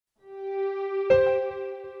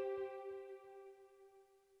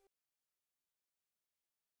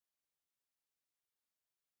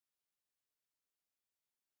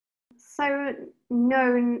So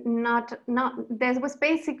no, not there was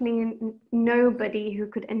basically nobody who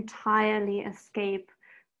could entirely escape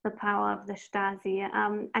the power of the Stasi,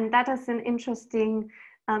 and that is an interesting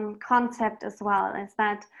concept as well. Is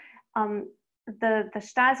that the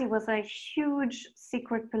Stasi was a huge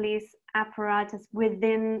secret police apparatus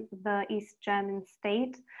within the East German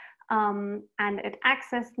state, and it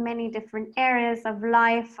accessed many different areas of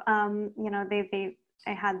life.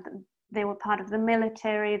 They were part of the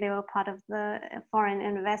military, they were part of the foreign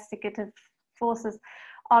investigative forces,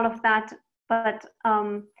 all of that. But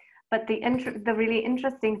the really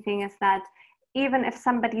interesting thing is that even if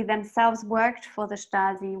somebody themselves worked for the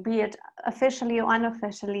Stasi, be it officially or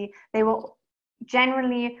unofficially, they were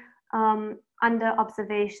generally under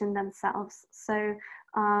observation themselves. So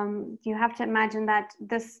you have to imagine that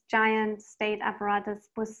this giant state apparatus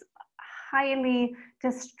was highly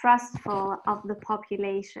distrustful of the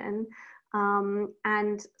population,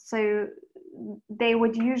 and so they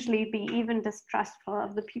would usually be even distrustful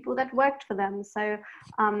of the people that worked for them. So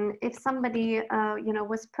if somebody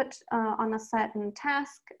was put on a certain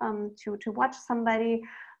task to watch somebody,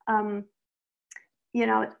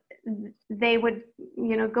 they would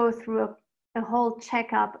go through a whole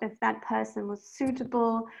checkup if that person was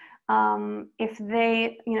suitable, if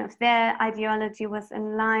their ideology was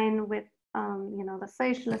in line with the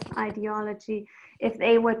socialist ideology, if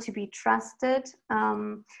they were to be trusted.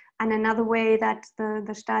 And another way that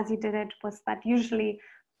the Stasi did it was that usually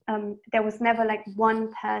there was never like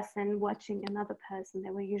one person watching another person.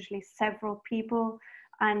 There were usually several people,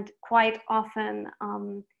 and quite often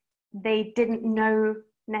they didn't know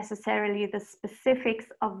necessarily the specifics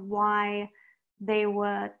of why they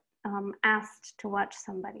were asked to watch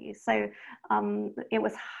somebody. So the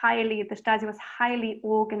Stasi was highly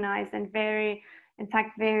organized and very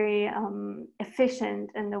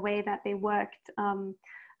efficient in the way that they worked.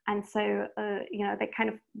 And so, they kind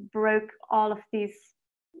of broke all of these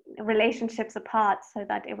relationships apart, so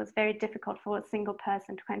that it was very difficult for a single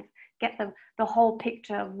person to kind of get the whole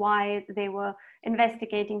picture of why they were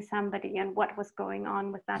investigating somebody and what was going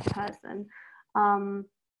on with that person. And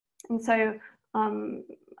so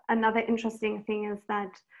another interesting thing is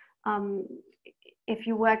that if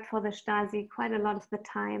you worked for the Stasi, quite a lot of the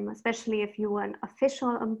time, especially if you were an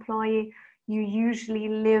official employee, you usually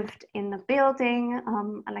lived in a building,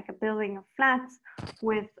 like a building of flats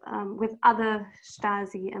with other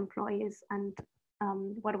Stasi employees. And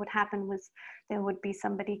what would happen was there would be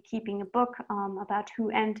somebody keeping a book about who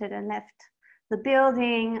entered and left the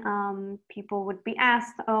building. People would be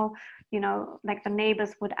asked, like the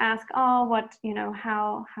neighbors would ask, how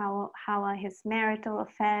are his marital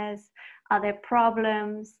affairs? Are there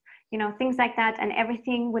problems? Things like that, and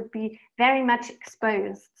everything would be very much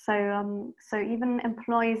exposed. So even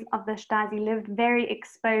employees of the Stasi lived very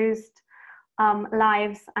exposed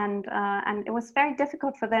lives, and it was very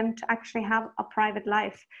difficult for them to actually have a private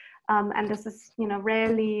life. And this is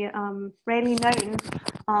rarely known,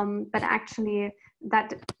 but actually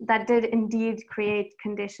that did indeed create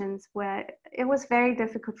conditions where it was very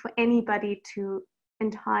difficult for anybody to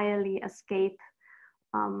entirely escape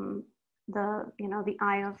the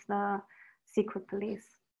eye of the secret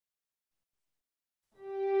police.